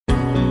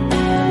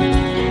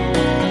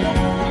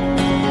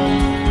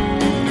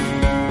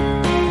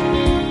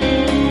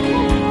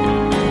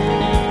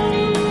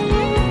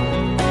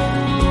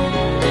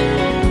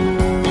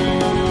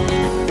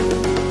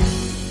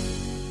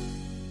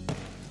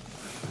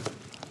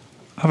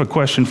I have a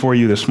question for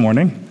you this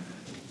morning.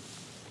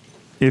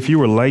 If you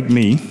were like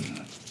me,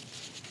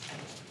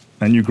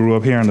 and you grew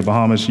up here in the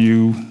Bahamas,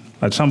 you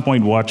at some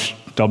point watched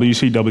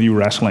WCW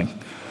wrestling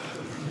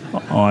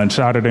on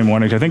Saturday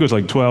mornings. I think it was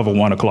like 12 or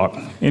 1 o'clock.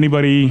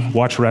 Anybody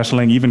watch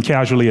wrestling, even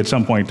casually at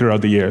some point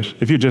throughout the years?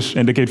 If you just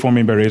indicate for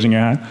me by raising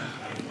your hand.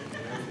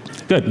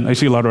 Good, I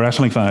see a lot of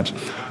wrestling fans.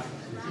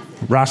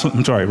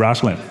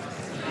 Wrestling.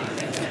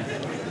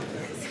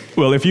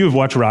 Well, if you've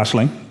watched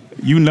wrestling,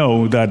 you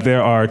know that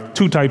there are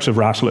two types of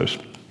wrestlers: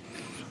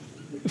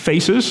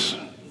 faces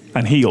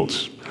and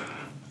heels.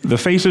 The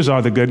faces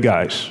are the good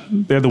guys.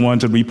 They're the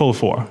ones that we pull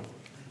for.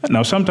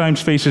 Now,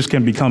 sometimes faces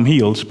can become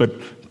heels,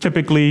 but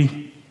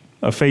typically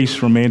a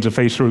face remains a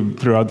face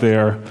throughout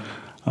their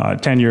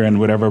tenure and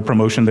whatever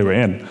promotion they were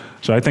in.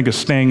 So I think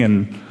Sting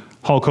and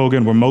Hulk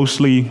Hogan were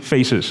mostly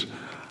faces.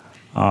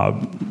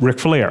 Ric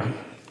Flair,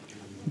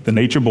 the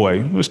Nature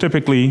Boy, was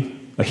typically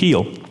a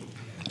heel.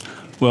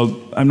 Well,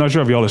 I'm not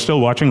sure if y'all are still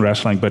watching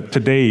wrestling, but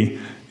today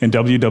in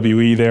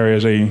WWE there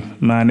is a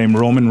man named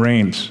Roman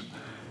Reigns.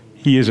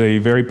 He is a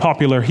very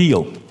popular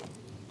heel,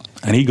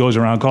 and he goes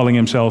around calling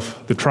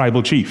himself the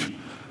tribal chief,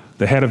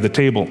 the head of the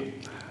table.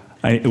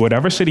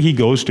 Whatever city he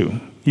goes to,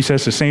 he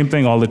says the same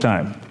thing all the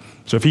time.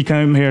 So if he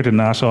came here to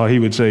Nassau, he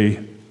would say,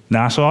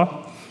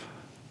 "Nassau,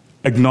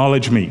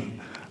 acknowledge me."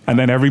 And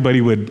then everybody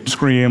would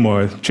scream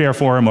or cheer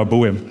for him or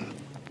boo him.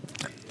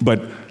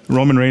 But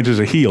Roman Reigns is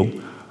a heel.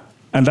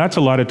 And that's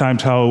a lot of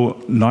times how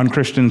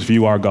non-Christians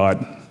view our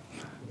God,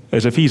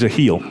 as if he's a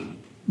heel,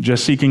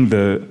 just seeking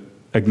the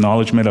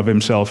acknowledgement of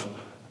himself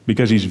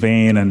because he's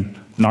vain and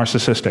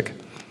narcissistic.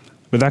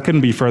 But that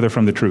couldn't be further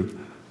from the truth.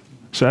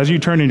 So as you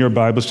turn in your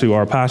Bibles to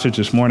our passage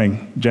this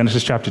morning,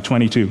 Genesis chapter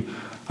 22,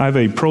 I have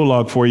a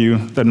prologue for you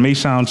that may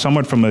sound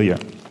somewhat familiar.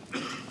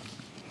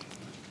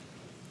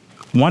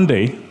 One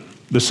day,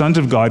 the sons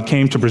of God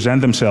came to present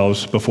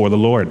themselves before the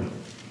Lord,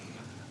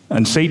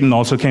 and Satan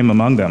also came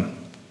among them.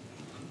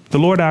 The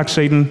Lord asked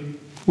Satan,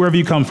 "Where have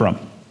you come from?"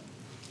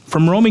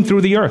 "From roaming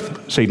through the earth,"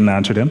 Satan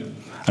answered him,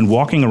 "and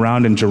walking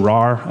around in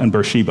Gerar and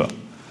Beersheba."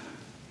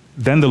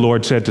 Then the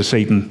Lord said to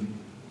Satan,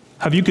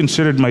 "Have you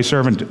considered my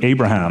servant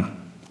Abraham,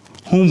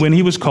 whom when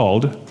he was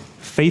called,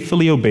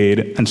 faithfully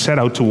obeyed and set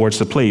out towards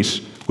the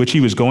place which he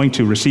was going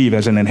to receive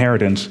as an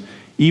inheritance,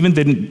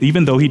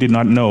 even though he did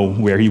not know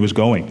where he was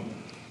going?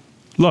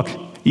 Look,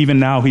 even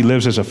now he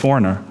lives as a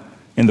foreigner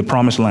in the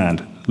promised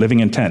land,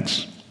 living in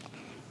tents."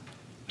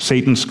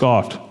 Satan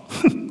scoffed.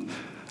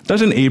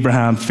 "Doesn't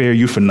Abraham fear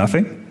you for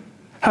nothing?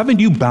 Haven't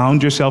you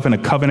bound yourself in a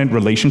covenant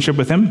relationship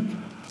with him,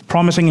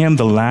 promising him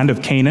the land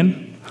of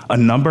Canaan, a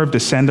number of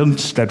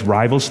descendants that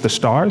rivals the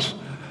stars?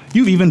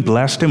 You've even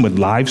blessed him with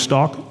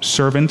livestock,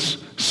 servants,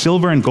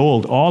 silver and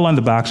gold, all on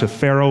the backs of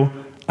Pharaoh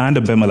and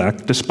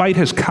Abimelech, despite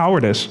his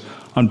cowardice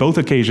on both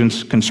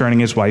occasions concerning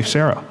his wife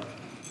Sarah.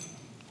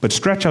 But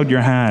stretch out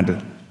your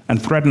hand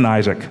and threaten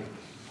Isaac,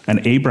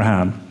 and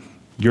Abraham,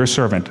 your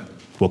servant,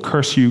 will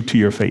curse you to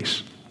your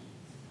face."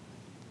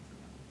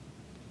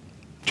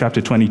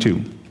 Chapter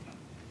 22.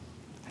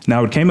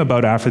 Now it came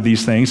about after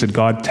these things that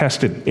God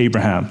tested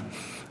Abraham,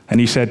 and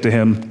he said to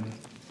him,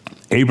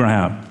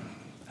 "Abraham."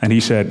 And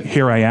he said,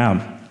 "Here I am."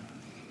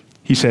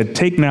 He said,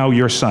 "Take now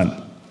your son,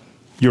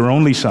 your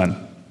only son,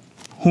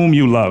 whom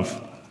you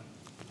love,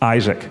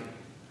 Isaac,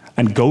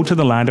 and go to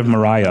the land of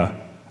Moriah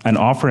and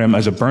offer him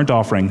as a burnt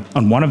offering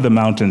on one of the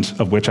mountains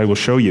of which I will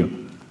show you."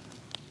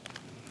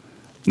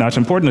 Now, it's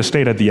important to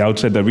state at the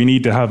outset that we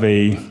need to have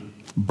a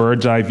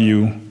bird's eye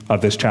view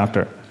of this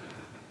chapter.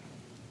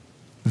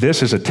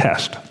 This is a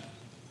test.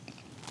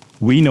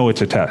 We know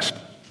it's a test.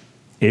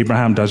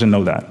 Abraham doesn't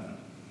know that.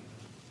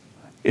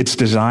 It's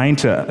designed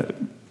to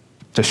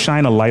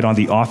shine a light on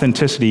the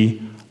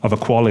authenticity of a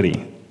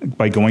quality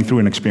by going through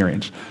an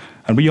experience.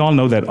 And we all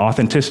know that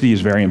authenticity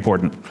is very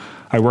important.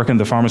 I work in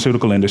the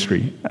pharmaceutical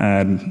industry,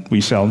 and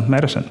we sell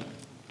medicine.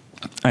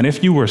 And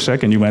if you were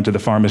sick and you went to the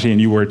pharmacy and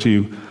you were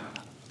to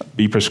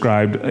be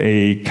prescribed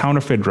a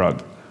counterfeit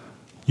drug,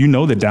 you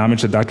know the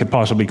damage that could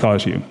possibly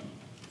cause you,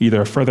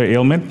 either a further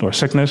ailment or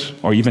sickness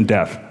or even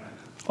death.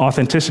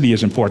 Authenticity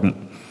is important.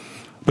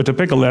 But to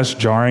pick a less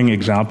jarring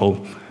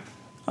example,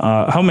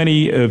 how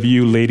many of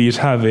you ladies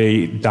have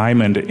a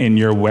diamond in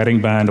your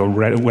wedding band or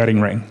wedding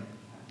ring?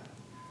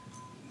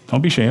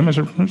 Don't be ashamed.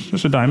 It's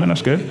just a diamond.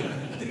 That's good.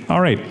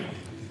 All right.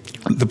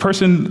 The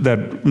person that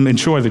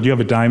ensures that you have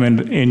a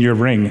diamond in your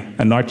ring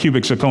and not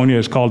cubic zirconia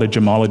is called a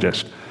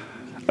gemologist.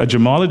 A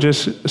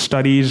gemologist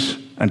studies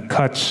and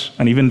cuts,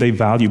 and even they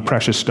value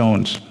precious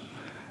stones.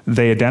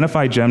 They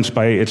identify gems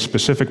by its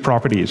specific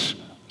properties,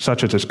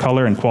 such as its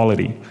color and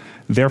quality.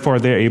 Therefore,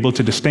 they're able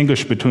to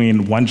distinguish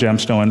between one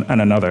gemstone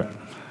and another.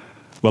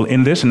 Well,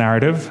 in this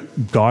narrative,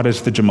 God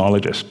is the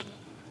gemologist.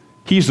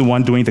 He's the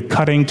one doing the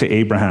cutting to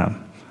Abraham,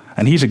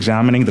 and he's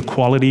examining the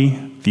quality,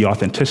 the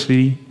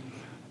authenticity,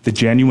 the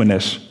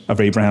genuineness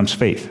of Abraham's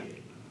faith.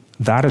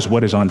 That is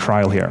what is on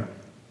trial here.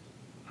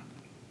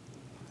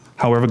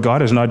 However,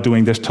 God is not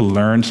doing this to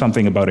learn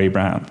something about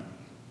Abraham.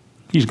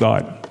 He's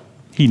God.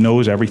 He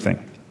knows everything.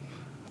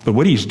 But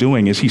what he's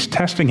doing is he's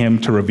testing him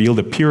to reveal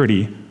the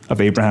purity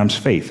of Abraham's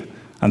faith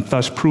and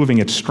thus proving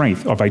its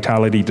strength or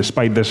vitality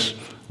despite this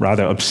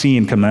rather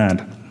obscene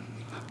command.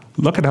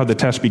 Look at how the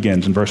test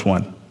begins in verse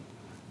 1.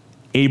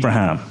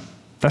 Abraham,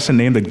 that's the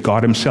name that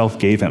God himself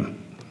gave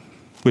him,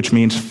 which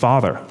means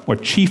father or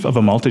chief of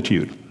a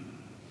multitude.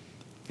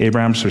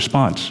 Abraham's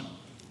response,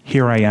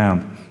 here I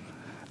am.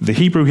 The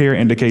Hebrew here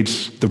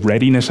indicates the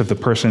readiness of the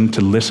person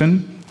to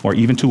listen or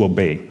even to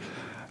obey.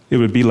 It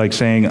would be like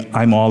saying,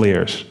 I'm all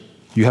ears.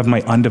 You have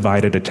my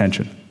undivided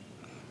attention.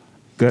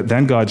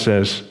 Then God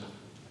says,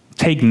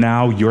 take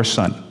now your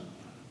son,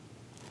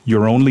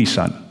 your only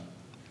son,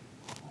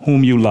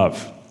 whom you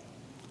love,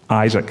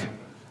 Isaac,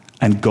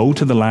 and go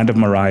to the land of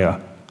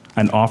Moriah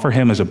and offer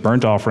him as a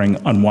burnt offering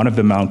on one of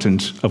the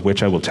mountains of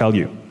which I will tell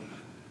you.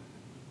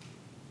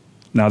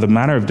 Now, the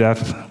manner of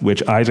death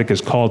which Isaac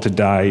is called to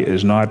die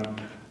is not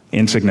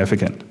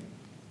insignificant.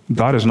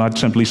 God is not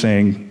simply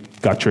saying,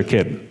 got your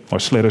kid, or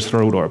slit his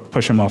throat, or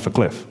push him off a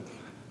cliff.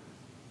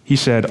 He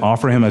said,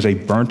 offer him as a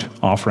burnt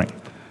offering.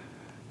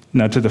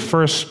 Now, to the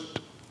first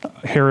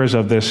hearers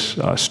of this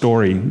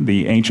story,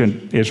 the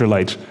ancient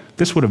Israelites,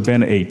 this would have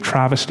been a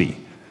travesty.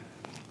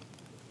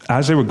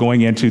 As they were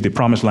going into the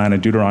promised land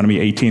in Deuteronomy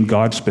 18,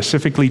 God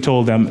specifically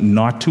told them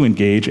not to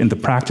engage in the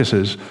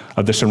practices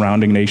of the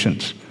surrounding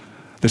nations.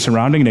 The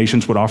surrounding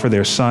nations would offer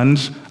their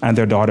sons and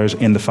their daughters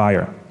in the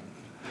fire.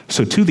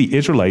 So to the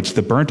Israelites,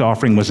 the burnt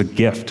offering was a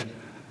gift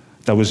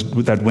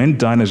that when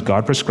done as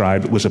God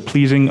prescribed, was a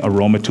pleasing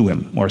aroma to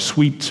him, or a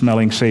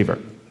sweet-smelling savor,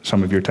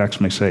 some of your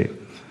texts may say.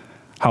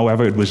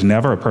 However, it was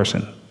never a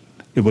person.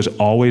 It was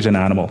always an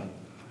animal.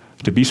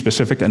 To be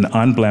specific, an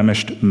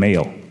unblemished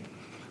male.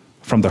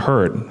 From the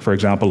herd, for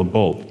example, a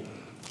bull.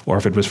 Or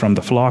if it was from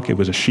the flock, it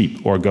was a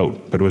sheep or a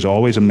goat, but it was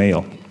always a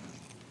male.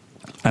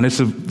 And it's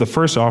the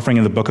first offering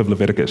in the book of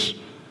Leviticus.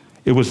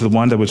 It was the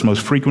one that was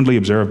most frequently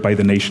observed by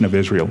the nation of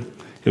Israel.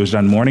 It was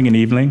done morning and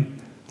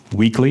evening,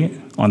 weekly,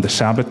 on the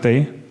Sabbath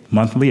day,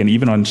 monthly, and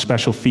even on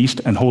special feast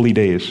and holy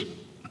days.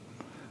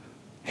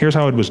 Here's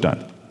how it was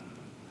done.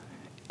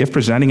 If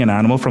presenting an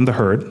animal from the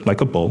herd, like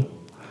a bull,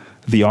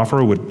 the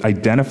offerer would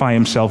identify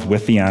himself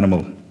with the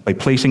animal by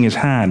placing his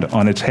hand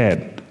on its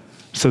head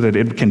so that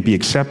it can be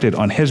accepted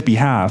on his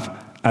behalf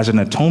as an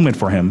atonement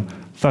for him,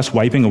 thus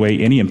wiping away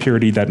any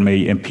impurity that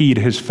may impede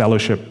his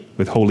fellowship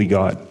with holy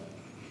God.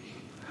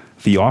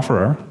 The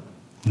offerer,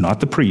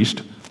 not the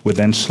priest, would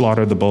then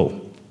slaughter the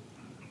bull.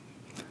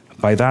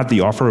 By that,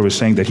 the offerer was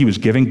saying that he was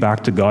giving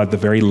back to God the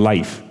very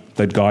life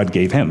that God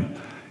gave him.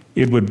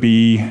 It would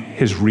be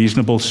his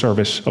reasonable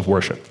service of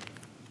worship.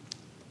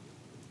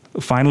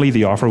 Finally,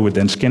 the offerer would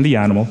then skin the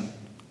animal,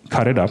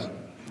 cut it up,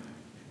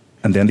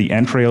 and then the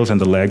entrails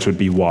and the legs would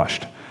be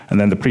washed. And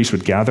then the priest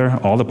would gather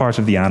all the parts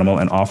of the animal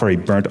and offer a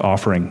burnt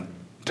offering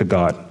to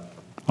God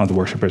on the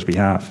worshiper's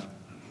behalf.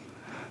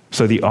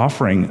 So the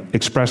offering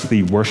expressed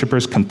the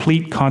worshiper's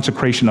complete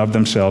consecration of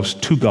themselves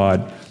to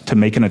God to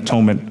make an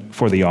atonement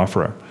for the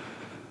offerer.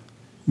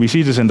 We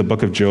see this in the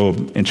book of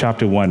Job. In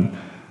chapter 1,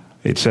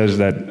 it says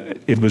that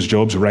it was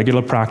Job's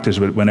regular practice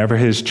whenever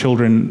his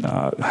children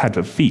had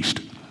a feast.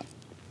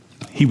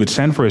 He would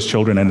send for his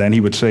children, and then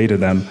he would say to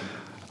them,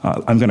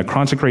 I'm going to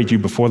consecrate you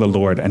before the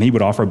Lord, and he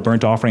would offer a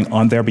burnt offering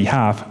on their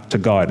behalf to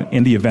God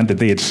in the event that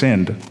they had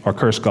sinned or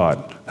cursed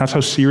God. That's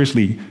how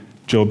seriously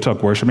Job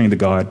took worshiping the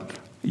God,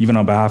 even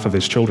on behalf of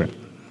his children.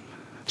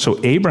 So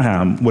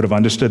Abraham would have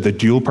understood the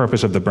dual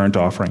purpose of the burnt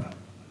offering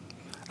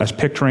as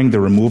picturing the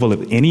removal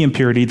of any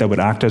impurity that would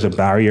act as a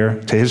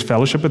barrier to his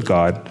fellowship with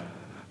God,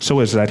 so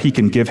as that he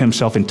can give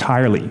himself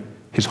entirely,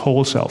 his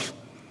whole self,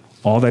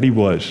 all that he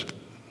was,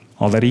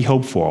 all that he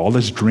hoped for, all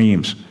his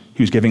dreams.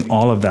 He was giving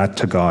all of that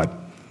to God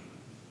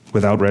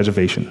without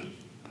reservation.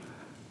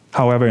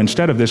 However,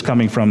 instead of this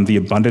coming from the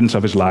abundance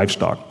of his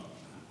livestock,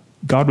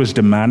 God was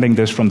demanding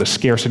this from the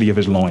scarcity of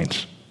his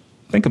loins.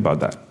 Think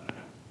about that.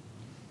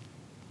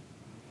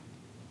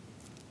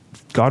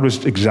 God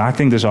was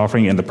exacting this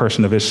offering in the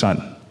person of his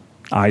son,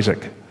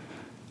 Isaac.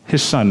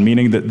 His son,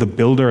 meaning the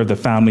builder of the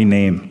family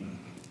name.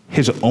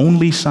 His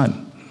only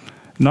son.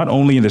 Not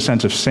only in the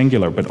sense of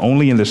singular, but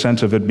only in the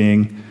sense of it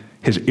being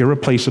his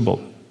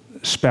irreplaceable,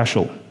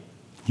 special,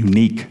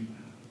 unique,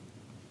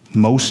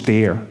 most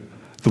dear,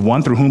 the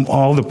one through whom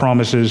all the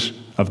promises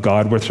of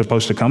God were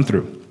supposed to come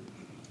through,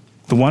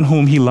 the one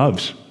whom he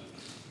loves.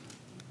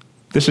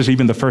 This is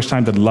even the first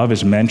time that love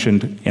is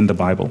mentioned in the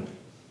Bible.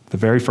 The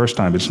very first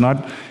time. It's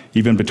not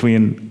even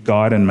between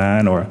God and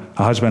man or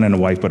a husband and a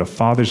wife, but a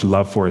father's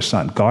love for his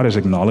son. God is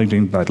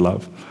acknowledging that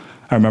love.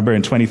 I remember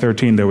in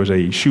 2013 there was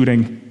a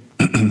shooting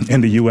in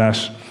the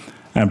U.S.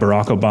 and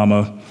Barack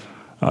Obama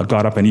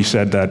got up and he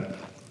said that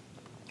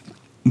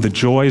the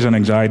joys and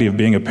anxiety of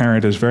being a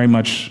parent is very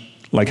much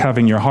like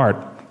having your heart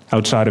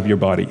outside of your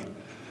body.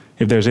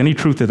 If there's any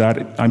truth to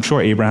that, I'm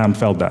sure Abraham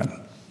felt that.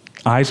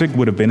 Isaac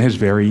would have been his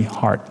very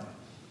heart.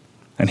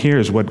 And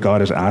here's what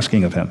God is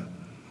asking of him.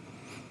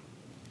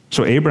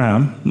 So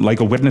Abraham,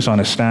 like a witness on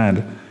a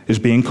stand, is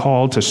being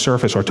called to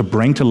surface or to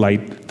bring to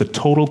light the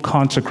total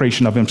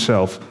consecration of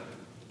himself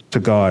to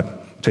God,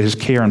 to his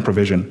care and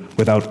provision,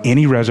 without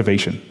any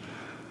reservation.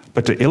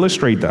 But to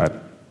illustrate that,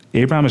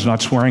 Abraham is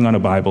not swearing on a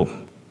Bible.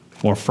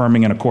 or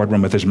affirming in a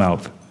courtroom with his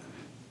mouth.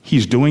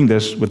 He's doing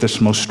this with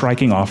this most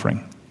striking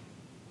offering,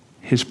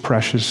 his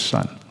precious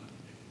son.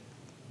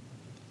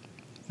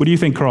 What do you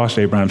think crossed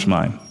Abraham's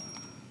mind?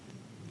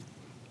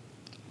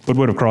 What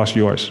would have crossed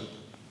yours?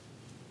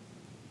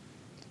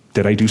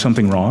 Did I do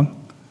something wrong?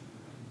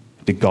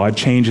 Did God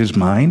change his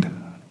mind?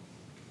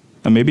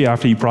 And maybe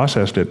after he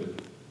processed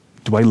it,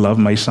 do I love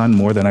my son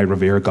more than I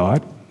revere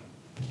God?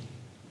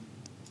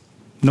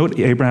 Note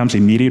Abraham's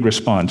immediate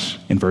response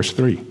in verse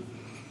 3.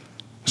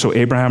 So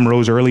Abraham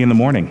rose early in the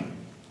morning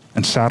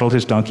and saddled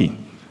his donkey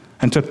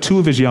and took 2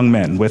 of his young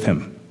men with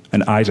him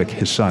and Isaac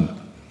his son.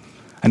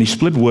 And he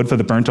split wood for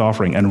the burnt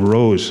offering and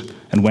rose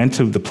and went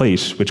to the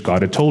place which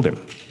God had told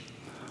him.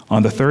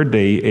 On the 3rd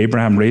day,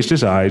 Abraham raised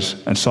his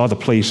eyes and saw the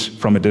place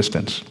from a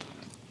distance.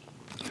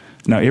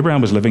 Now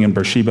Abraham was living in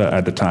Beersheba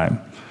at the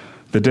time.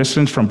 The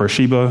distance from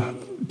Beersheba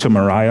to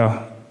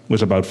Moriah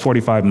was about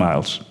 45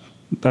 miles.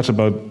 That's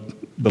about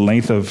the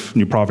length of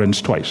New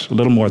Providence twice, a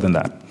little more than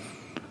that.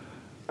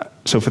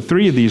 So for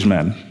 3 of these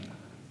men,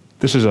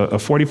 this is a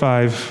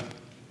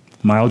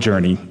 45-mile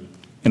journey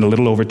in a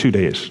little over 2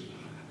 days.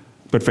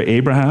 But for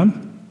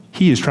Abraham,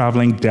 he is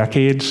traveling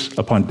decades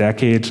upon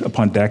decades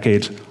upon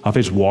decades of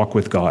his walk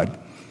with God.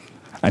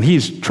 And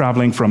he's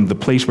traveling from the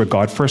place where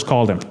God first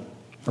called him,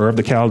 Ur of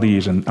the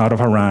Chaldees and out of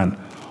Haran,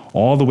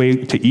 all the way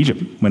to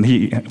Egypt when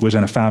he was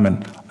in a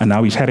famine, and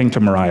now he's heading to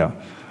Moriah.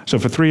 So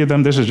for 3 of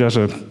them, this is just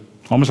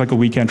almost like a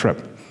weekend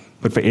trip.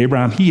 But for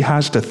Abraham, he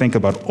has to think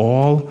about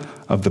all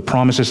of the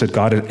promises that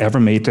God had ever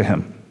made to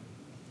him,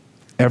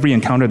 every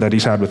encounter that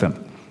he's had with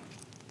him.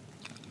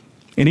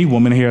 Any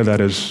woman here that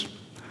has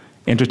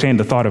entertained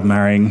the thought of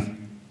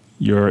marrying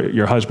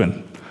your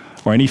husband,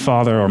 or any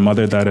father or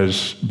mother that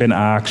has been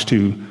asked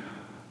to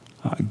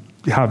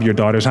have your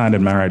daughter's hand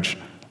in marriage,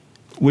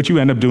 what you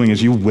end up doing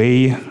is you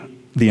weigh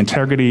the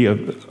integrity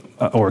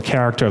of or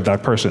character of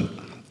that person.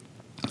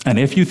 And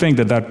if you think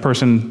that that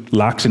person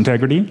lacks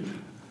integrity,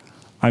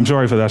 I'm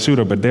sorry for that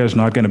suitor, but there's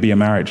not going to be a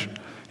marriage.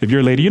 If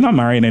you're a lady, you're not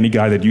marrying any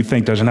guy that you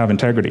think doesn't have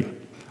integrity.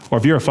 Or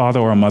if you're a father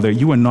or a mother,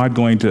 you are not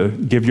going to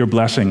give your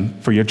blessing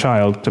for your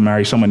child to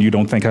marry someone you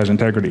don't think has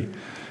integrity.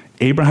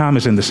 Abraham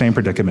is in the same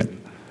predicament.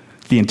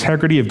 The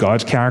integrity of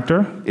God's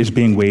character is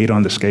being weighed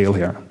on the scale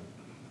here.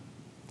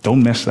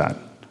 Don't miss that.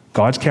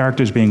 God's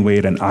character is being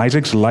weighed, and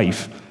Isaac's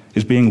life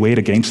is being weighed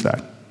against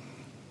that.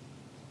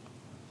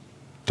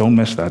 Don't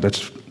miss that.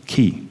 That's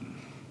key.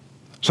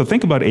 So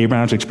think about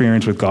Abraham's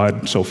experience with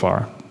God so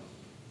far.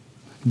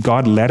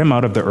 God led him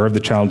out of the Ur of the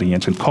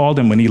Chaldeans and called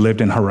him when he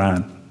lived in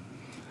Haran.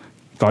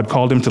 God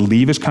called him to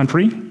leave his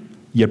country,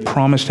 yet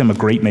promised him a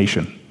great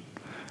nation,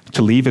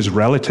 to leave his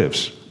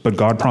relatives, but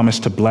God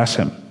promised to bless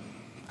him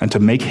and to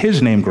make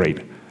his name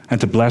great and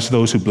to bless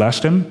those who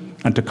blessed him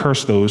and to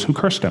curse those who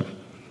cursed him.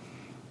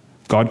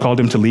 God called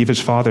him to leave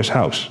his father's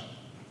house,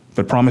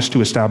 but promised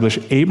to establish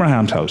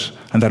Abraham's house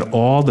and that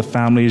all the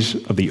families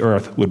of the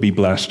earth would be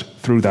blessed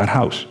through that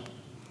house.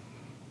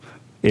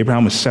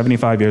 Abraham was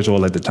 75 years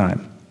old at the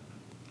time.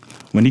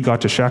 When he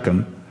got to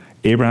Shechem,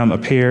 God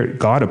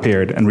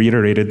appeared and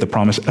reiterated the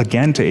promise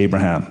again to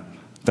Abraham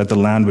that the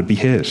land would be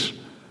his.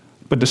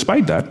 But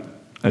despite that,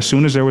 as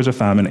soon as there was a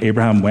famine,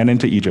 Abraham went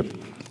into Egypt.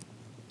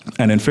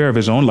 And in fear of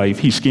his own life,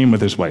 he schemed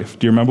with his wife.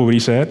 Do you remember what he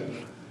said?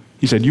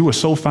 He said, "You are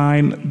so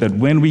fine that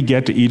when we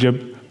get to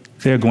Egypt,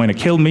 they're going to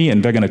kill me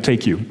and they're going to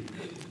take you.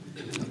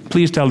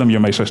 Please tell them you're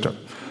my sister,"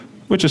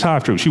 which is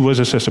half true. She was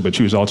his sister, but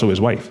she was also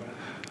his wife.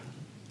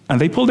 And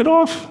they pulled it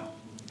off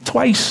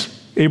twice.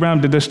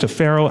 Abraham did this to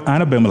Pharaoh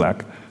and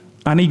Abimelech,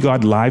 and he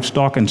got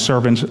livestock and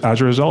servants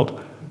as a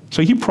result.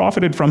 So he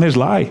profited from his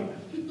lie.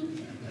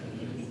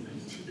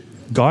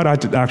 God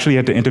actually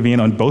had to intervene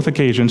on both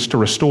occasions to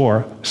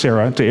restore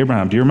Sarah to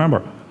Abraham. Do you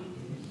remember?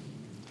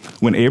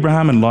 When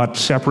Abraham and Lot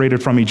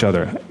separated from each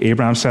other,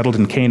 Abraham settled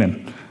in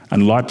Canaan,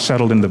 and Lot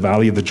settled in the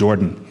valley of the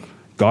Jordan.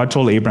 God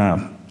told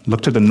Abraham,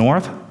 "Look to the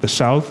north, the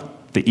south,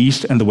 the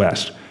east, and the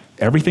west.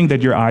 Everything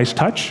that your eyes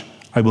touch,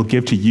 I will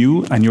give to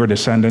you and your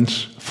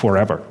descendants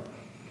forever.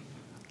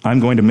 I'm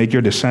going to make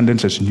your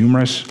descendants as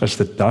numerous as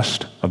the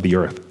dust of the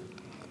earth."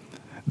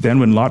 Then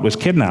when Lot was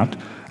kidnapped,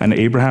 and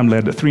Abraham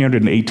led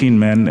 318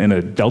 men in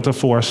a Delta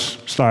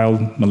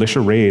Force-style militia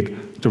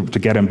raid to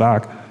get him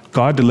back,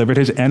 God delivered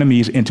his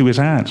enemies into his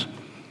hands.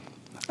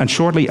 And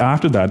shortly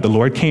after that, the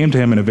Lord came to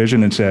him in a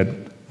vision and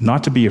said,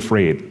 "Not to be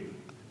afraid.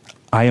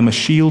 I am a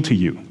shield to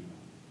you.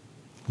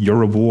 Your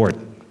reward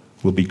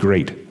will be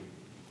great.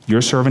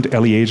 Your servant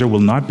Eliezer will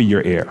not be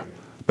your heir,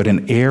 but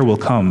an heir will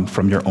come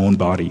from your own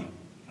body."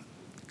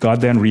 God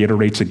then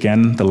reiterates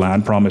again the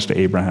land promise to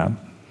Abraham,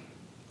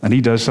 and he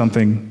does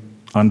something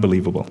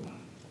unbelievable.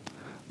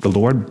 The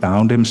Lord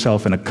bound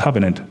himself in a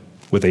covenant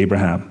with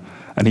Abraham,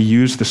 and he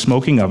used the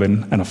smoking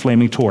oven and a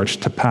flaming torch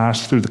to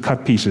pass through the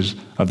cut pieces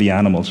of the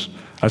animals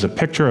as a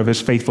picture of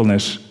his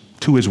faithfulness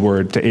to his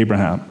word to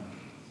Abraham.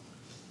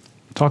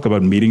 Talk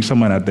about meeting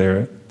someone at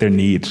their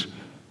needs.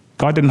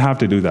 God didn't have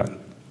to do that.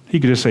 He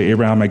could just say,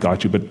 "Abraham, I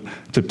got you." But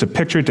to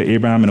picture it to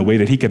Abraham in a way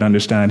that he could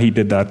understand, he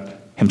did that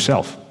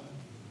himself.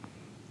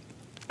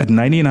 At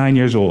 99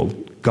 years old,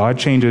 God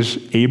changes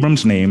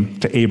Abram's name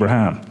to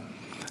Abraham,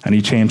 and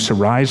he changed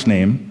Sarai's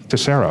name to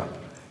Sarah.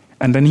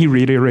 And then he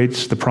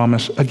reiterates the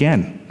promise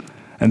again.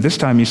 And this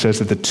time he says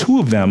that the two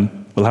of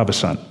them will have a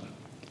son,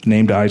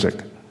 named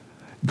Isaac.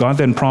 God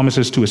then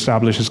promises to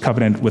establish his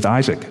covenant with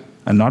Isaac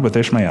and not with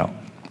Ishmael.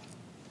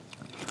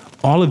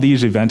 All of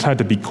these events had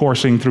to be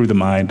coursing through the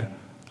mind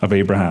of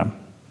Abraham.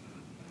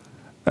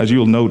 As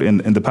you'll note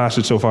in the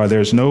passage so far,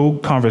 there's no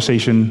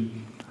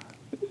conversation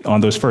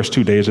on those first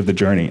 2 days of the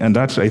journey, and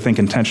that's, I think,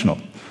 intentional.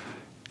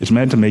 It's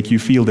meant to make you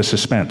feel the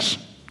suspense.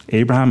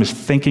 Abraham is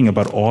thinking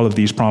about all of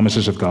these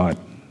promises of God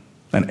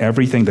and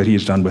everything that he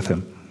has done with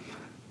him.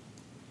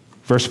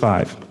 Verse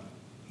 5,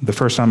 the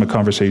first time a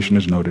conversation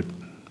is noted.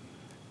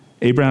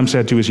 Abraham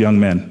said to his young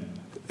men,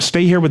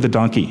 "Stay here with the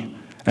donkey,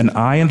 and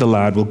I and the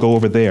lad will go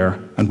over there,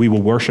 and we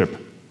will worship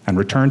and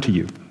return to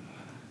you."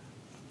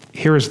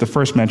 Here is the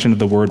first mention of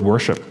the word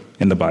worship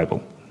in the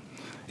Bible.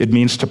 It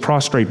means to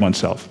prostrate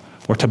oneself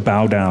or to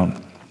bow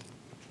down.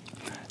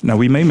 Now,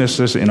 we may miss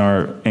this in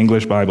our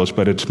English Bibles,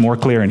 but it's more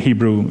clear in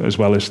Hebrew as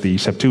well as the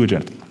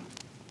Septuagint.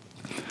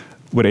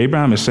 What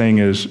Abraham is saying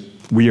is,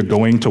 we are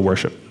going to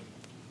worship.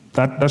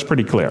 That's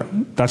pretty clear.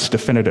 That's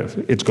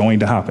definitive. It's going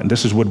to happen.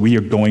 This is what we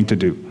are going to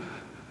do.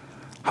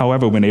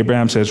 However, when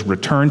Abraham says,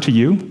 return to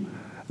you,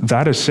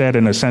 that is said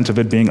in a sense of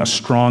it being a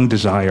strong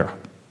desire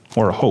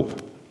or a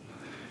hope.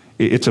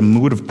 It's a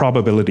mood of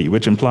probability,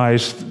 which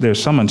implies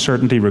there's some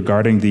uncertainty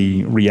regarding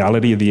the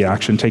reality of the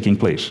action taking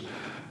place.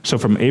 So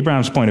from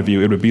Abraham's point of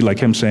view, it would be like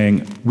him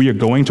saying, we are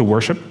going to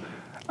worship,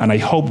 and I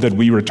hope that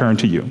we return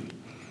to you.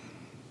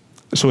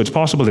 So it's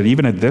possible that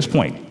even at this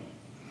point,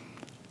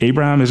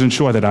 Abraham isn't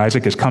sure that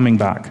Isaac is coming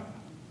back.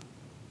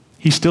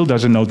 He still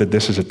doesn't know that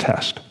this is a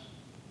test.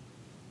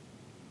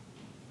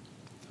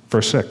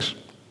 Verse 6,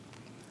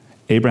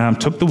 Abraham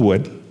took the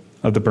wood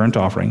of the burnt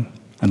offering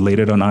and laid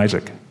it on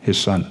Isaac, his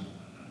son.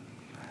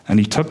 And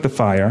he took the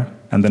fire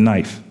and the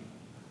knife.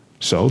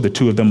 So the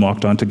two of them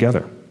walked on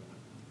together.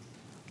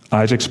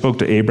 Isaac spoke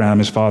to Abraham,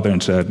 his father,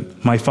 and said,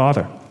 "My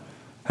father."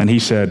 And he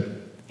said,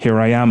 "Here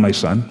I am, my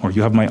son," or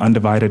 "You have my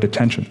undivided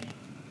attention."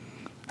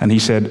 And he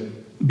said,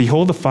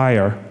 "Behold the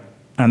fire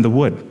and the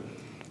wood,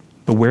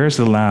 but where is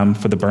the lamb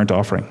for the burnt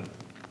offering?"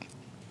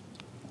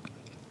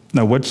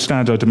 Now, what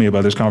stands out to me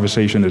about this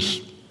conversation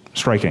is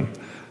striking.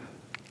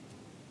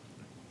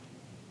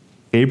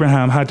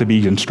 Abraham had to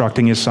be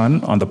instructing his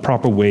son on the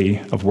proper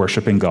way of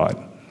worshiping God.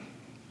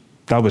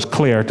 That was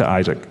clear to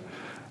Isaac.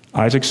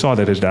 Isaac saw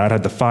that his dad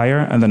had the fire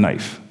and the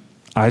knife.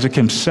 Isaac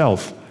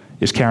himself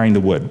is carrying the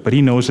wood, but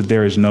he knows that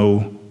there is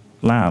no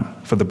lamb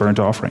for the burnt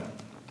offering.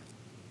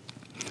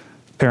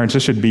 Parents,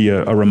 this should be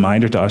a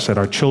reminder to us that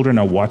our children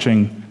are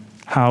watching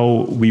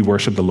how we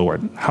worship the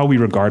Lord, how we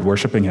regard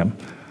worshiping him.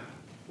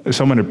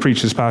 Someone had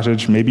preached this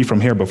passage, maybe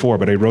from here before,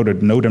 but I wrote a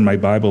note in my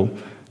Bible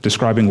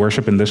describing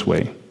worship in this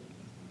way.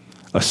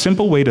 A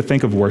simple way to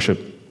think of worship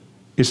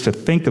is to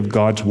think of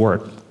God's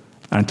worth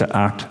and to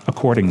act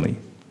accordingly.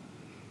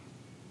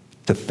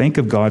 To think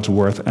of God's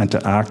worth and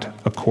to act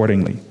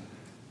accordingly.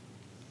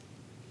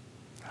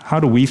 How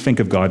do we think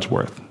of God's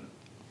worth?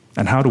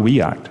 And how do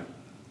we act?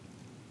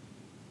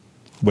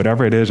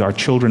 Whatever it is, our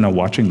children are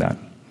watching that.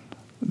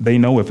 They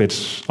know if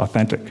it's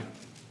authentic,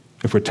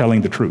 if we're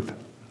telling the truth.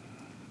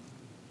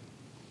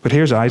 But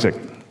here's Isaac.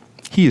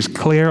 He is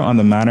clear on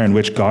the manner in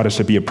which God is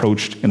to be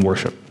approached in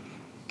worship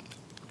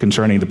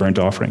concerning the burnt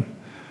offering.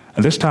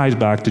 And this ties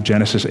back to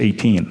Genesis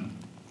 18.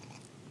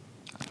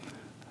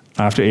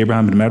 After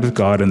Abraham had met with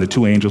God and the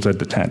two angels at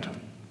the tent,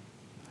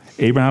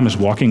 Abraham is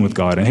walking with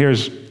God, and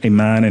here's a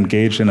man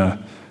engaged in an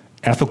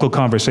ethical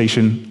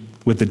conversation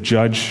with the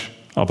judge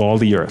of all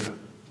the earth.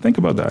 Think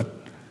about that.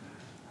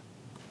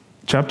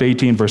 Chapter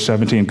 18, verse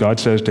 17, God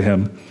says to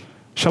him,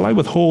 "Shall I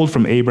withhold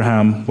from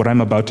Abraham what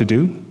I'm about to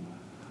do?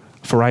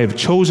 For I have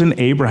chosen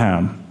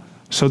Abraham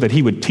so that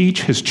he would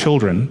teach his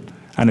children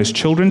and his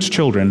children's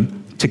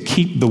children to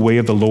keep the way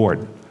of the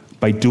Lord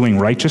by doing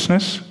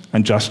righteousness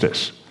and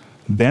justice.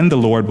 Then the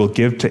Lord will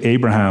give to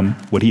Abraham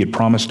what he had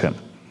promised him."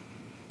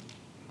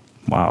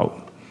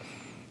 Wow.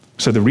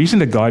 So the reason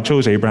that God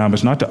chose Abraham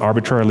was not to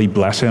arbitrarily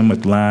bless him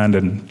with land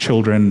and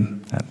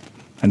children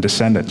and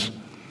descendants,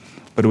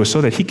 but it was so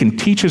that he can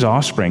teach his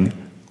offspring,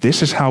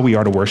 this is how we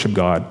are to worship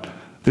God.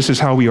 This is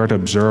how we are to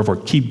observe or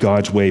keep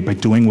God's way by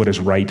doing what is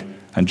right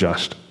and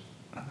just.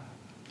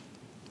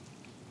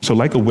 So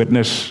like a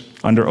witness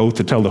under oath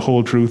to tell the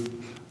whole truth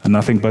and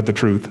nothing but the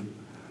truth,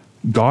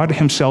 God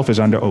himself is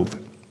under oath,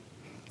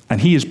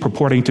 and he is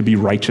purporting to be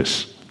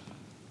righteous.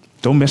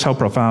 Don't miss how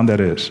profound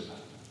that is.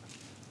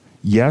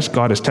 Yes,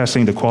 God is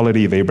testing the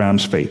quality of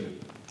Abraham's faith.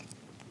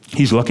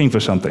 He's looking for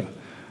something.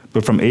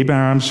 But from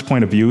Abraham's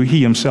point of view,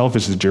 he himself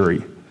is the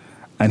jury.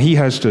 And he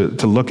has to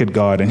look at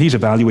God, and he's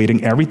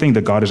evaluating everything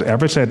that God has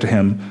ever said to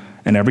him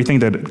and everything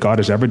that God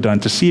has ever done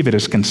to see if it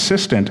is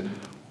consistent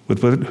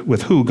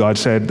with who God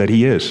said that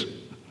he is.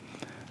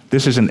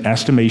 This is an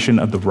estimation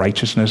of the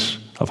righteousness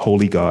of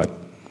holy God.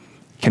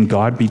 Can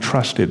God be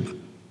trusted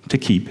to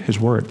keep his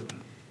word?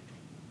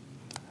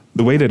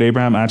 The way that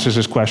Abraham answers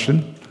this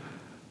question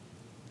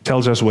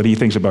tells us what he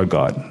thinks about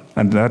God,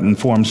 and that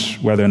informs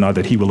whether or not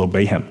that he will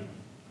obey him.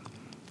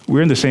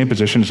 We're in the same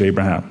position as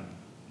Abraham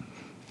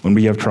when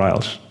we have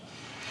trials.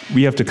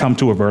 We have to come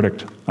to a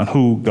verdict on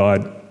who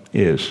God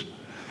is.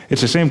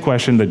 It's the same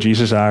question that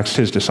Jesus asked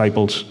his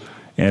disciples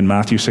in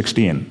Matthew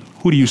 16.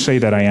 Who do you say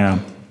that I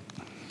am?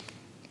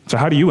 So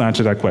how do you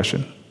answer that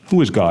question?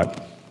 Who is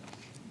God?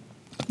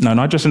 Now,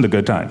 not just in the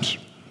good times,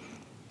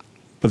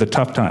 but the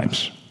tough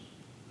times,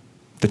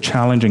 the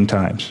challenging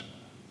times.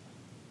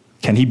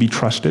 Can he be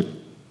trusted?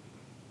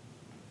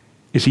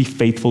 Is he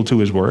faithful to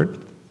his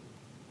word?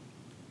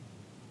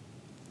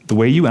 The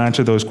way you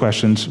answer those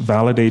questions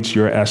validates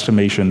your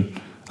estimation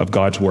of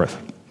God's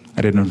worth,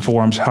 and it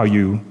informs how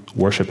you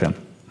worship him.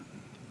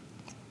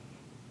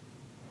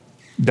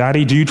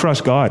 Daddy, do you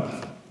trust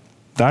God?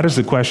 That is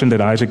the question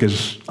that Isaac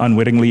is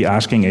unwittingly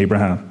asking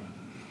Abraham.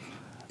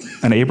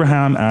 And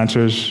Abraham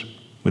answers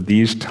with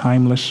these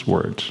timeless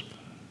words,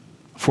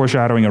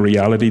 foreshadowing a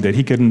reality that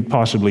he couldn't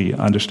possibly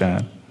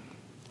understand.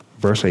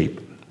 Verse 8,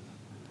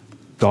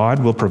 God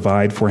will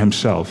provide for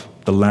himself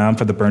the lamb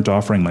for the burnt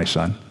offering, my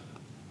son.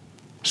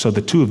 So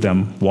the two of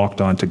them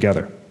walked on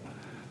together.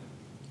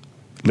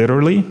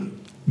 Literally,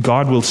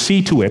 God will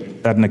see to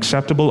it that an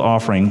acceptable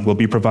offering will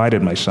be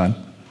provided, my son.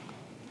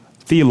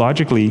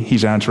 Theologically,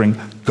 he's answering,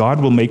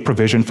 God will make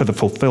provision for the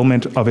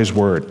fulfillment of his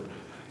word.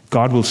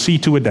 God will see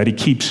to it that he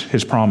keeps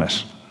his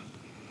promise.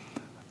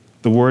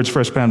 The words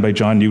first penned by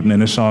John Newton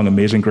in his song,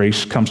 Amazing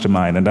Grace, comes to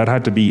mind, and that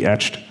had to be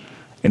etched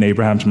in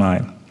Abraham's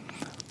mind.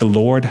 The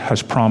Lord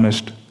has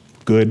promised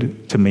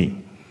good to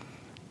me.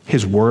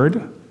 His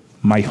word,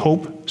 my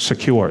hope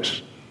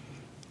secures.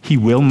 He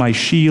will my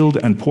shield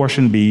and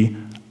portion be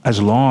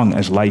as long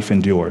as life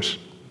endures.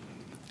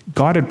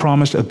 God had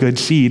promised a good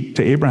seed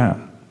to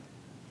Abraham.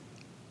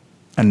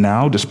 And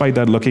now, despite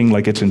that looking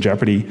like it's in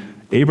jeopardy,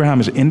 Abraham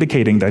is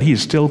indicating that he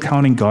is still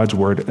counting God's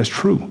word as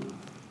true.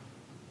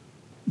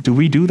 Do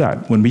we do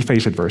that when we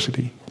face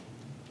adversity?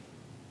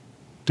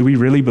 Do we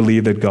really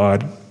believe that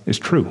God is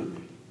true?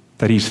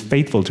 That he's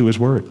faithful to his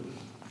word?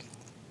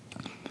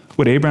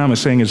 What Abraham is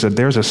saying is that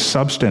there's a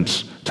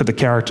substance to the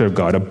character of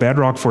God, a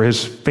bedrock for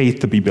his faith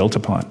to be built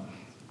upon.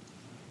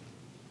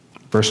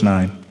 Verse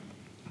 9.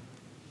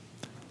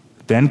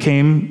 Then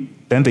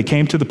they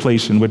came to the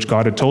place in which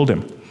God had told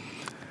him.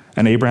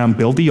 And Abraham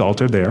built the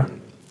altar there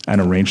and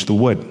arranged the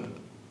wood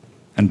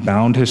and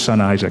bound his son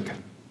Isaac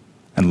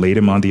and laid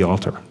him on the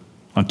altar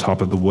on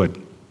top of the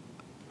wood.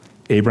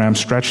 Abraham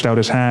stretched out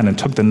his hand and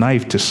took the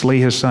knife to slay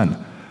his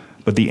son.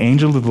 But the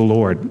angel of the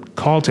Lord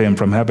called to him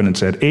from heaven and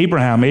said,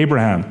 Abraham,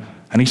 Abraham.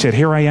 And he said,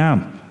 Here I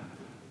am.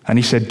 And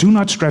he said, Do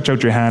not stretch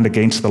out your hand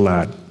against the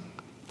lad,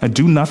 and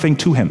do nothing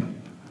to him.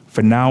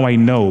 For now I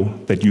know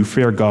that you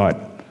fear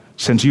God,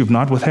 since you have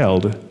not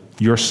withheld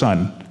your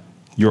son,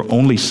 your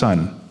only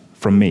son,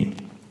 from me.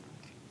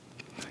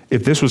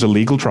 If this was a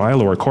legal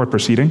trial or a court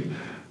proceeding,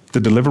 the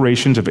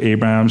deliberations of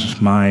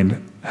Abraham's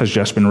mind has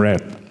just been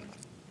read.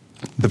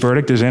 The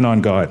verdict is in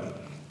on God.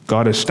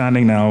 God is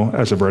standing now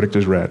as the verdict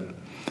is read.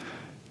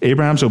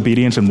 Abraham's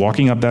obedience in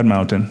walking up that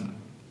mountain,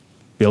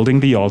 building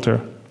the altar,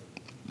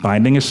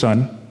 binding his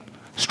son,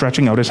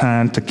 stretching out his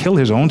hand to kill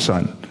his own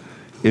son,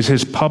 is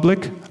his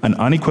public and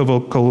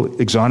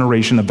unequivocal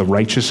exoneration of the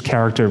righteous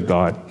character of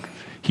God.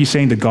 He's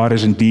saying that God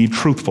is indeed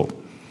truthful.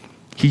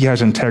 He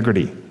has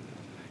integrity.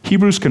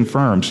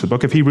 The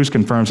book of Hebrews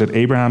confirms that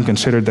Abraham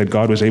considered that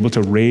God was able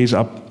to raise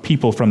up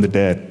people from the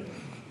dead.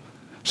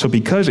 So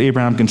because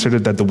Abraham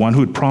considered that the one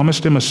who had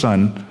promised him a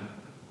son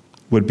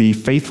would be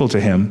faithful to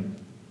him,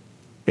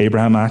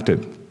 Abraham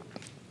acted.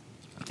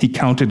 He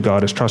counted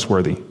God as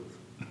trustworthy.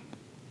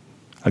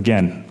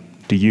 Again,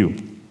 do you?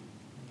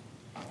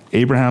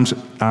 Abraham's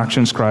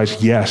actions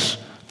cries, yes,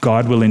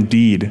 God will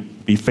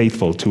indeed be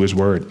faithful to his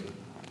word.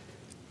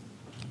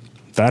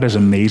 That is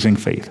amazing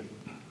faith.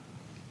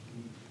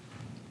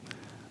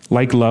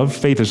 Like love,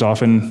 faith is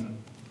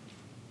often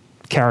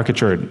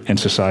caricatured in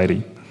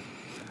society.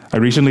 I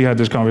recently had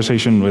this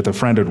conversation with a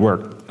friend at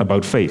work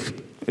about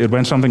faith. It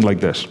went something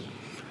like this.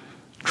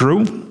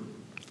 Drew,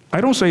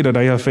 I don't say that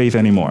I have faith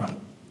anymore,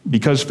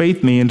 because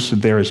faith means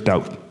that there is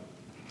doubt.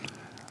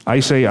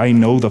 I say I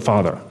know the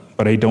Father,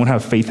 but I don't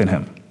have faith in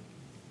him.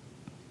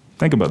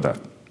 Think about that.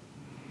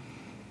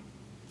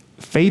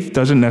 Faith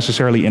doesn't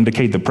necessarily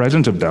indicate the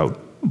presence of doubt,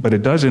 but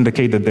it does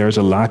indicate that there is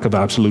a lack of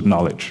absolute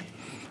knowledge.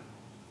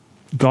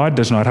 God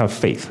does not have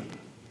faith.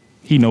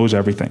 He knows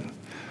everything.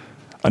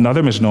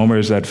 Another misnomer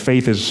is that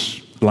faith is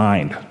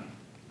blind.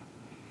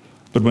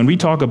 But when we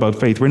talk about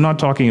faith, we're not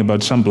talking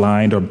about some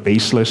blind or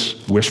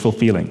baseless wishful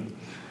feeling.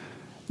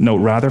 No,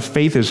 rather,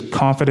 faith is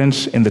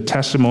confidence in the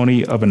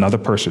testimony of another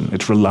person.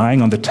 It's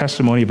relying on the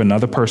testimony of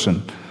another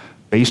person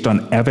based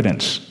on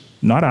evidence,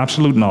 not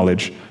absolute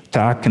knowledge, to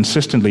act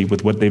consistently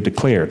with what they've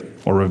declared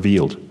or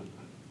revealed.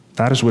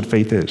 That is what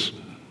faith is.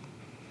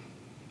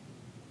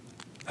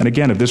 And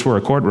again, if this were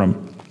a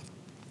courtroom,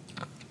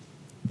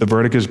 the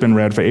verdict has been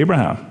read for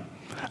Abraham.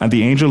 And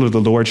the angel of the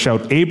Lord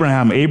shouted,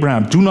 Abraham,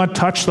 Abraham, do not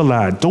touch the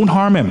lad. Don't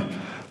harm him.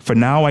 For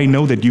now I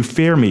know that you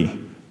fear me,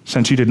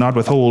 since you did not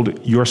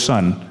withhold your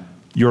son,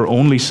 your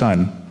only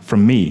son,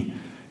 from me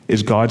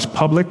is God's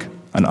public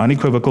and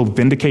unequivocal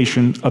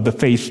vindication of the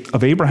faith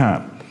of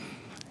Abraham.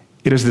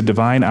 It is the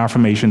divine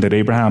affirmation that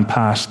Abraham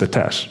passed the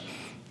test.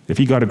 If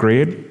he got a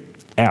grade,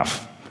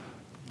 F.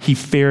 He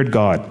feared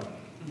God,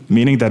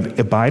 meaning that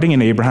abiding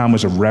in Abraham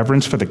was a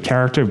reverence for the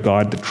character of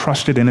God that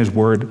trusted in his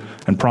word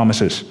and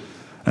promises,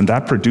 and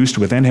that produced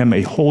within him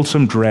a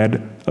wholesome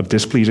dread of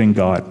displeasing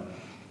God.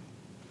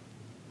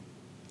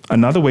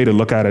 Another way to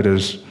look at it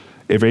is,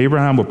 if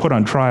Abraham were put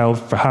on trial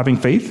for having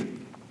faith,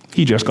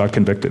 he just got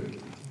convicted.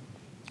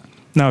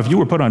 Now, if you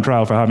were put on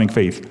trial for having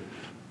faith,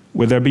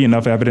 would there be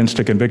enough evidence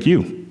to convict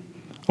you?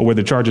 Or would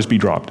the charges be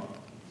dropped?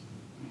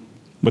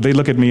 Would they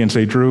look at me and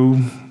say,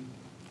 Drew,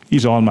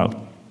 he's all mouth.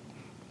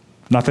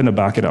 Nothing to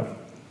back it up.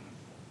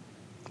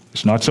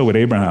 It's not so with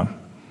Abraham.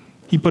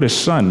 He put his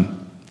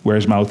son where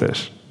his mouth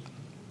is.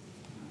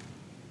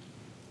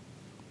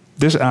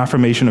 This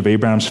affirmation of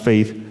Abraham's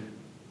faith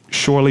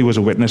surely was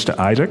a witness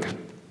to Isaac,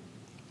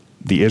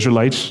 the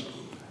Israelites,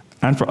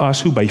 and for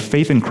us who by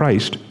faith in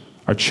Christ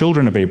are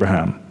children of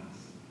Abraham,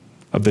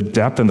 of the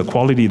depth and the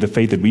quality of the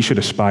faith that we should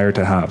aspire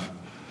to have.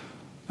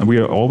 And we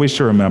are always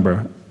to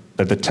remember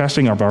that the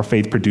testing of our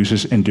faith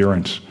produces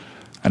endurance,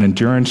 and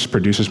endurance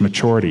produces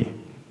maturity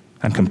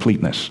and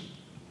completeness.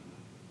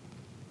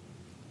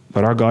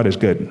 But our God is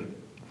good.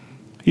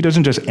 He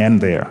doesn't just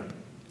end there.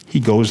 He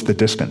goes the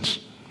distance.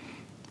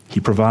 He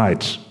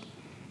provides.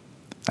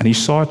 And he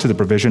saw to the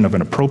provision of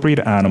an appropriate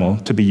animal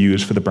to be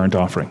used for the burnt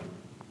offering.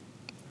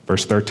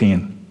 Verse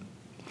 13.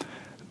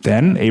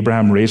 Then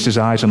Abraham raised his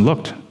eyes and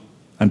looked,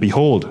 and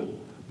behold,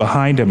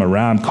 behind him a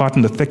ram caught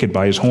in the thicket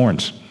by his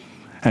horns.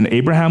 And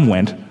Abraham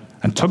went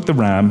and took the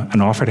ram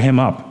and offered him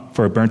up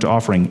for a burnt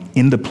offering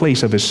in the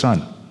place of his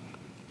son.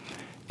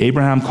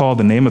 Abraham called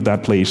the name of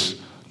that place,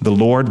 "The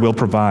Lord will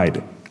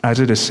provide," as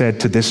it is said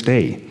to this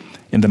day,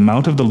 "In the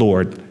mount of the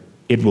Lord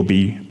it will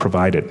be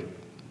provided."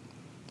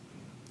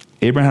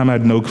 Abraham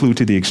had no clue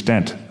to the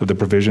extent of the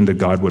provision that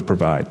God would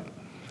provide.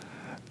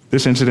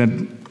 This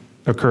incident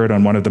occurred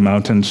on one of the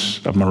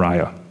mountains of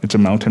Moriah. It's a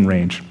mountain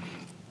range.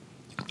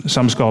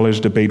 Some scholars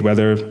debate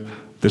whether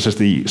this is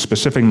the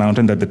specific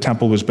mountain that the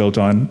temple was built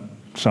on.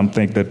 Some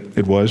think that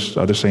it was,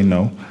 others say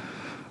no.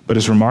 But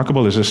as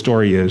remarkable as this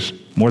story is,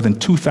 more than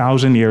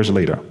 2,000 years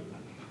later,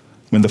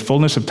 when the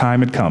fullness of time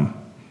had come,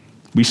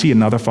 we see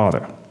another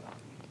Father,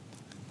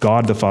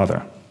 God the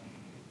Father,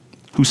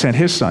 who sent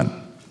his Son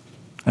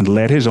and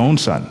led his own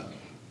Son,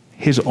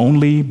 his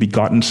only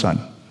begotten Son,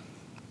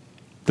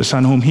 the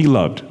Son whom he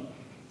loved,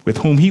 with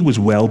whom he was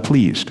well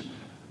pleased.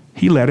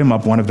 He led him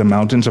up one of the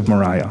mountains of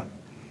Moriah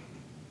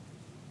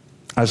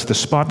as the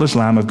spotless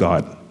Lamb of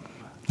God,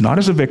 not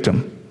as a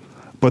victim,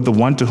 but the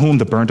one to whom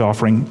the burnt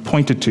offering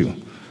pointed to.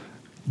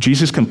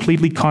 Jesus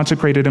completely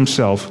consecrated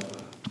himself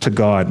to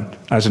God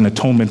as an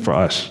atonement for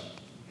us.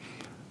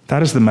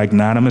 That is the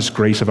magnanimous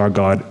grace of our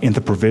God in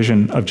the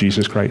provision of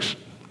Jesus Christ.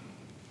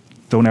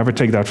 Don't ever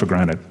take that for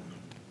granted.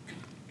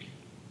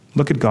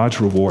 Look at God's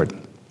reward.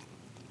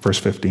 Verse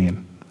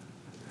 15.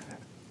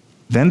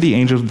 Then the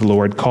angel of the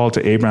Lord called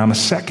to Abraham a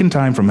second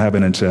time from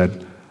heaven and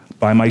said,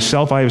 "By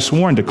myself I have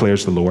sworn,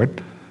 declares the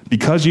Lord,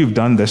 because you've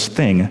done this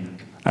thing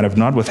and have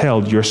not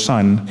withheld your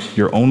son,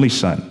 your only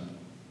son."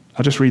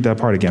 I'll just read that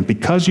part again.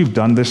 Because you've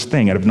done this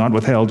thing and have not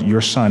withheld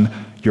your son,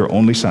 your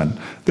only son.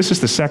 This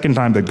is the second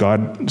time that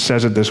God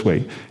says it this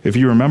way. If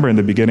you remember in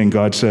the beginning,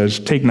 God says,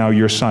 "Take now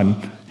your son,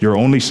 your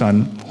only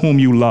son, whom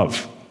you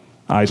love,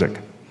 Isaac."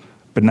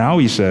 But now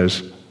he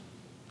says,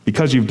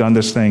 "Because you've done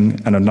this thing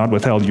and have not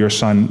withheld your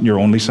son, your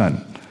only son."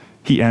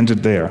 He ends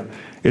it there.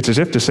 It's as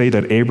if to say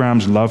that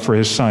Abraham's love for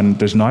his son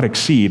does not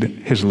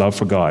exceed his love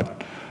for God.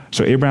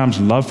 So Abraham's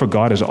love for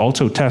God is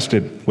also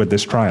tested with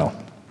this trial.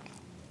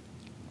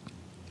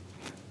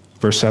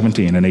 Verse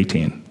 17 and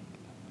 18.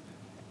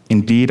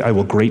 "Indeed, I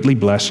will greatly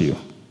bless you,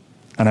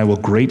 and I will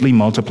greatly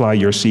multiply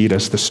your seed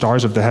as the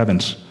stars of the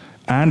heavens,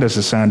 and as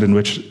the sand in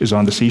which is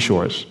on the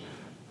seashores.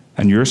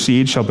 And your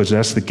seed shall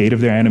possess the gate of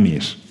their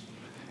enemies.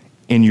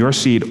 In your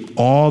seed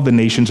all the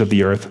nations of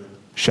the earth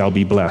shall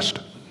be blessed,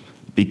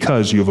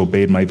 because you have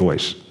obeyed my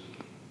voice."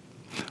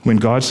 When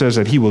God says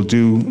that he will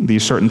do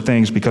these certain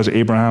things because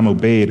Abraham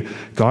obeyed,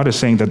 God is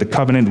saying that the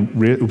covenant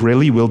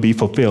really will be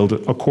fulfilled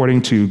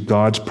according to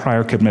God's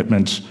prior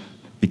commitments,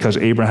 because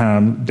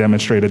Abraham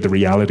demonstrated the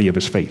reality of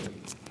his faith.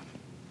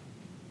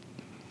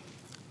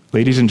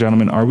 Ladies and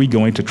gentlemen, are we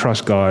going to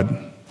trust God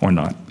or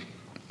not?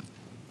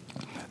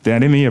 The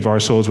enemy of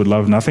our souls would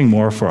love nothing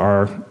more for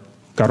our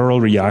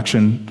guttural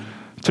reaction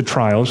to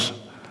trials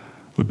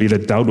would be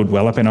that doubt would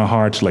well up in our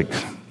hearts like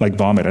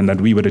vomit, and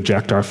that we would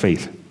eject our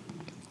faith.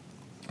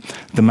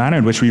 The manner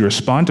in which we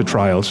respond to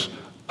trials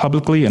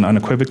publicly and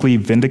unequivocally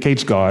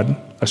vindicates God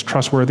as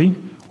trustworthy,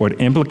 or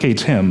it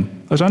implicates him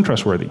as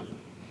untrustworthy.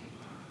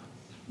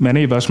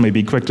 Many of us may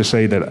be quick to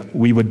say that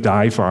we would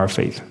die for our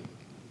faith.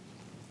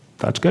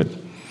 That's good.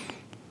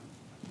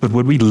 But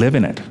would we live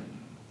in it?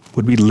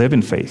 Would we live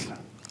in faith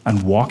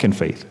and walk in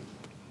faith?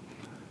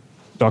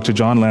 Dr.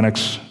 John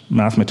Lennox,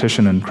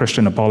 mathematician and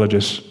Christian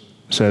apologist,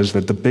 says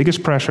that the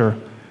biggest pressure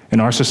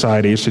in our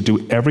society is to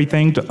do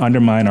everything to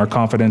undermine our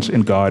confidence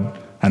in God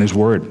and his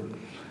word.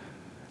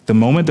 The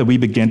moment that we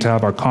begin to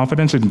have our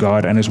confidence in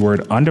God and his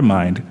word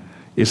undermined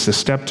is the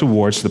step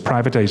towards the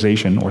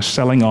privatization or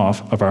selling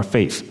off of our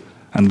faith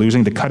and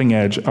losing the cutting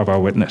edge of our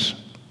witness.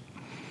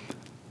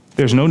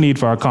 There's no need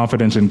for our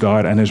confidence in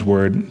God and his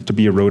word to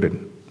be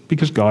eroded,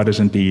 because God is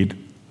indeed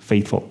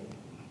faithful.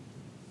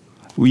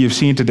 We have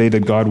seen today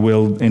that God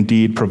will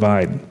indeed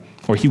provide,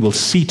 or he will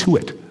see to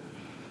it.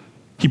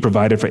 He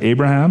provided for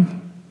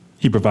Abraham.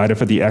 He provided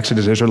for the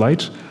Exodus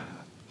Israelites,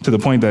 to the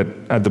point that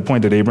at the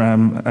point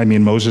that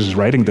Moses is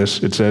writing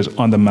this, it says,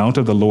 on the mount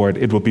of the Lord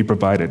it will be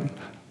provided.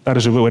 That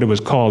is what it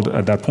was called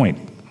at that point.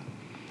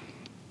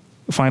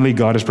 Finally,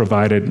 God has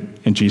provided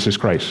in Jesus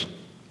Christ.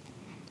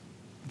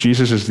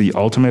 Jesus is the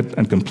ultimate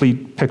and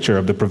complete picture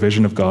of the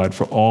provision of God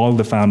for all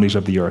the families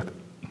of the earth.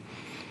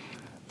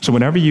 So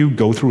whenever you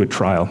go through a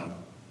trial,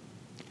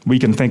 we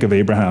can think of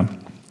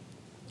Abraham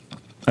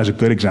as a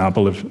good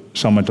example of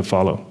someone to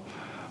follow.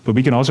 But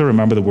we can also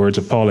remember the words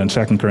of Paul in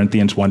 2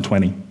 Corinthians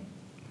 1:20.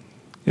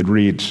 It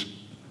reads,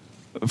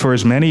 "For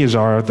as many as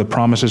are the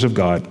promises of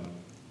God,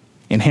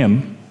 in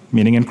him,"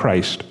 meaning in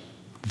Christ,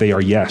 "they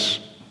are yes.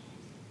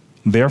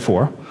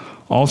 Therefore,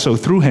 also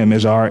through him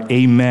is our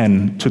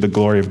amen to the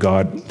glory of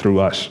God through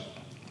us."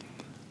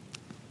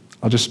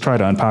 I'll just try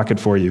to unpack it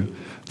for you.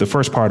 The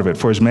first part of it,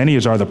 for as many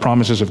as are the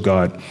promises of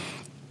God.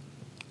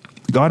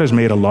 God has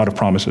made a lot of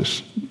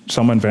promises.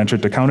 Someone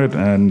ventured to count it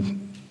and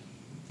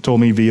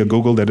told me via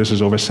Google that this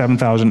is over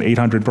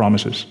 7,800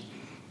 promises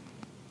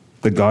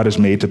that God has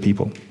made to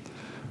people.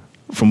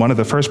 From one of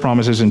the first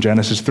promises in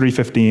Genesis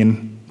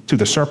 3:15 to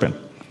the serpent,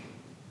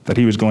 that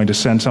he was going to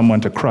send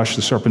someone to crush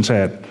the serpent's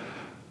head,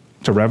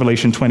 to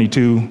Revelation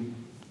 22,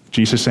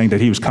 Jesus saying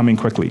that he was coming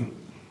quickly.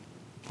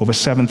 Over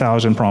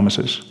 7,000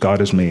 promises God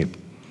has made.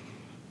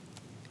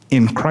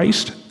 In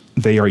Christ,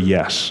 they are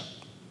yes.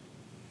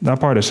 That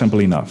part is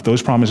simple enough.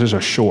 Those promises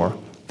are sure.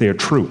 They are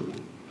true.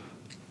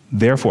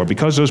 Therefore,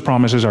 because those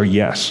promises are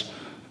yes,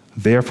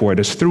 therefore it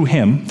is through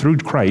him, through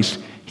Christ,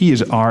 he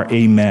is our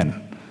amen.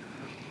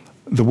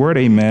 The word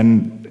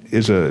amen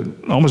is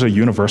almost a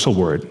universal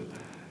word.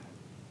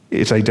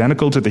 It's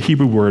identical to the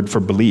Hebrew word for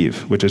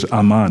believe, which is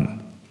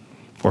aman,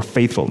 or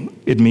faithful.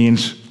 It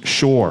means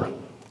sure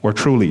or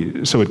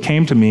truly. So it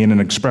came to mean an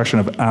expression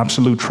of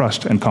absolute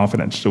trust and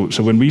confidence.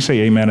 So when we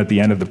say amen at the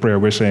end of the prayer,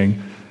 we're saying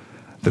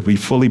that we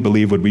fully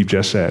believe what we've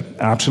just said.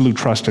 Absolute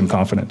trust and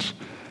confidence.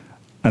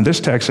 And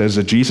this text says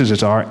that Jesus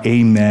is our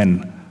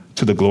amen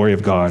to the glory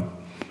of God.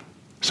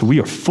 So we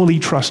are fully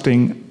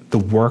trusting the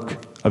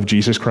work of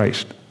Jesus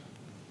Christ.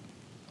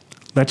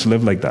 Let's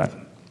live like that.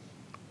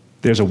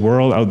 There's a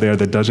world out there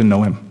that doesn't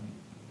know him.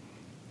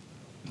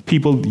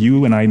 People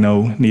you and I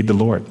know need the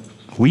Lord.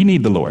 We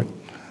need the Lord.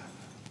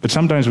 But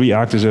sometimes we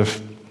act as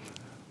if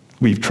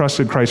we've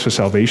trusted Christ for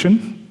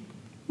salvation,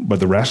 but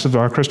the rest of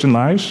our Christian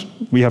lives,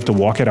 we have to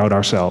walk it out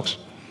ourselves.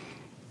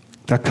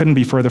 That couldn't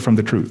be further from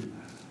the truth.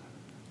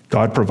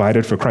 God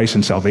provided for Christ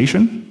in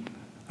salvation,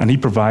 and he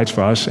provides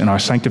for us in our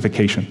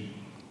sanctification.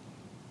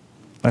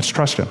 Let's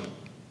trust him.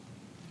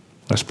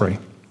 Let's pray.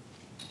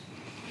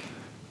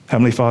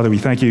 Heavenly Father, we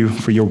thank you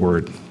for your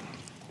word.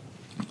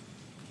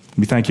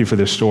 We thank you for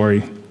this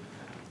story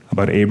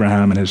about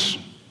Abraham and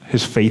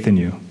his faith in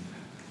you.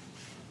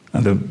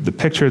 And the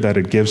picture that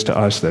it gives to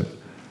us that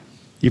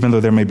even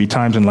though there may be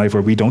times in life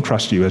where we don't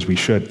trust you as we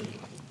should,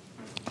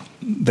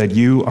 that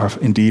you are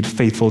indeed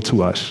faithful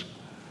to us.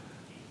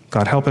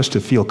 God, help us to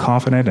feel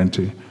confident and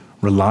to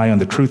rely on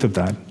the truth of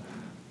that,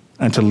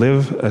 and to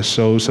live as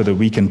so that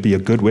we can be a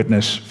good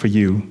witness for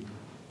you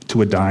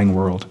to a dying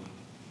world.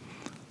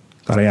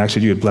 God, I ask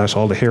that you would bless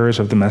all the hearers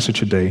of the message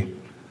today.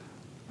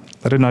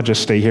 Let it not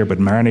just stay here, but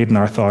marinate in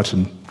our thoughts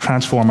and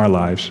transform our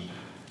lives.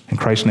 In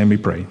Christ's name we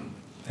pray.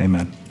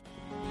 Amen.